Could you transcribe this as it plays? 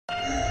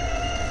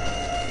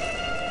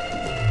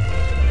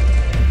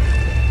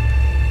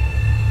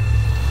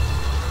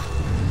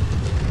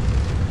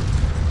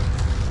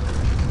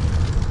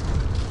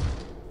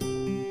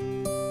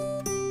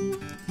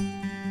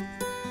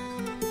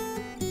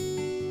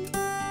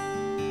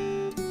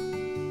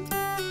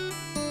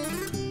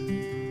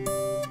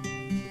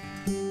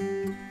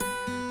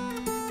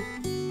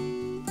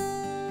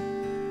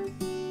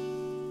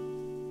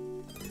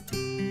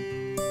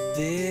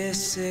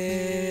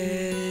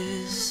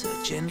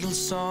gentle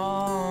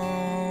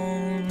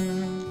song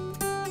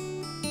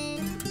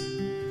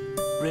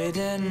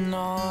written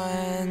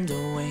on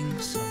the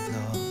wings of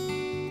love.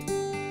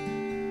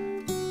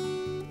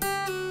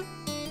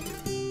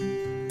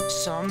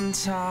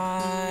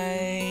 Sometimes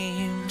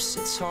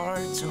it's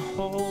hard to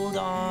hold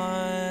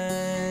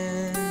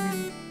on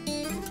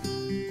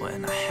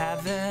when I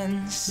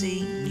haven't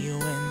seen you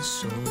in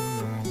so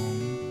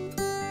long.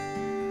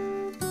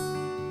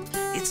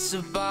 It's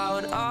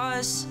about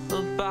us,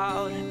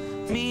 about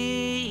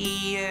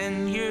me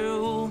and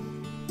you,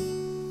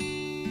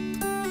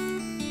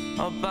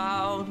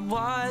 about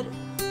what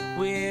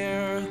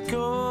we're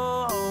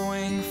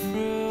going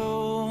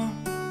through.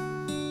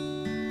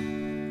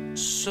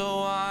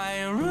 So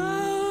I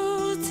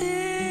wrote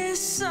this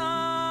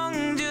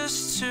song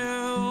just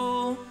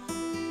to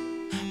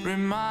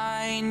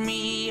remind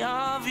me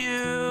of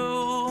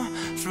you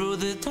through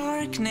the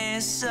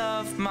darkness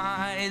of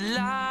my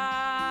life.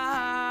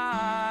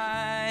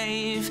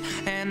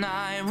 And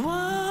I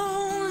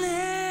won't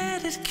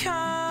let it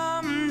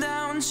come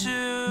down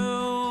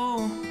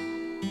to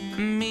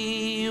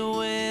me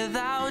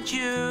without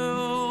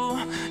you.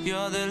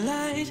 You're the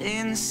light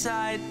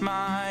inside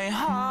my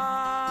heart.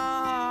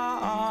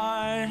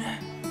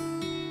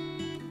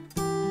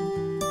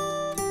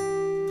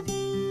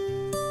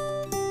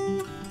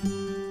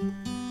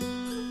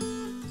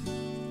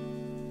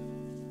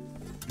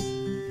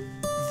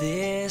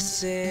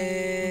 This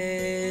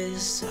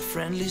is a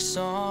friendly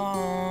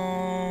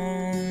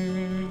song,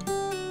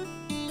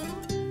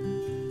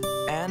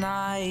 an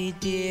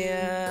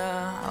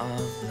idea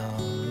of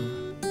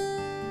love.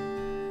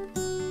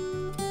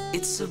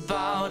 It's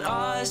about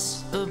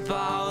us,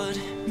 about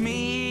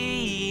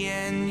me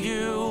and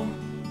you,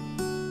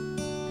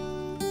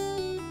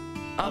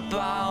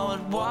 about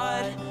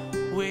what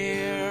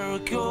we're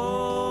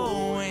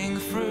going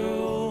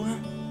through.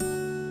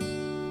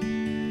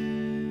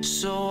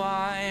 So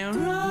I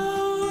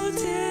wrote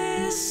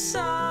this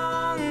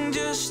song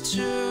just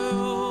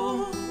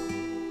to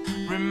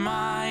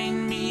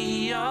remind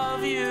me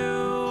of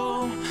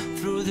you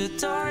through the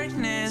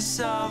darkness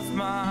of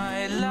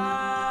my life.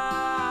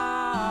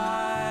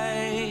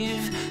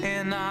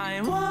 And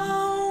I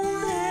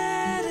won't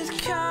let it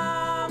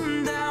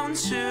come down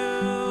to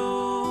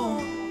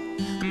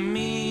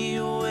me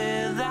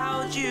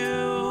without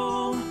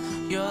you.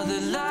 You're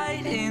the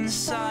light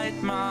inside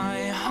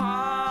my heart.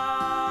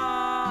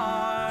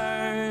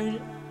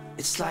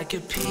 It's like a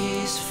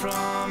piece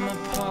from a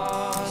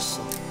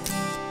puzzle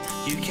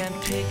you can't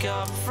pick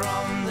up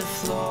from the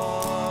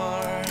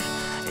floor.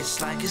 It's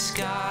like a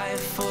sky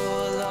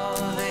full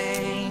of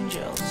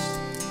angels,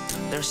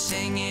 their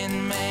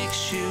singing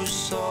makes you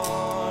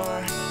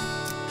soar.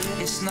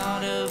 It's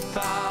not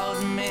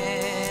about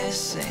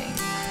missing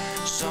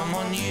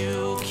someone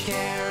you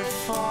cared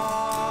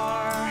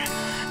for.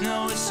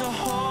 No, it's a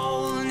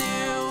whole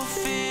new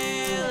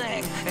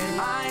feeling, and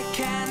I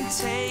can't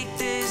take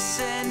this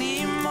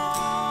anymore.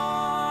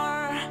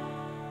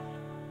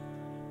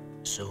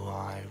 So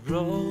I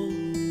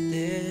wrote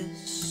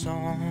this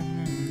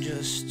song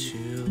just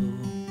to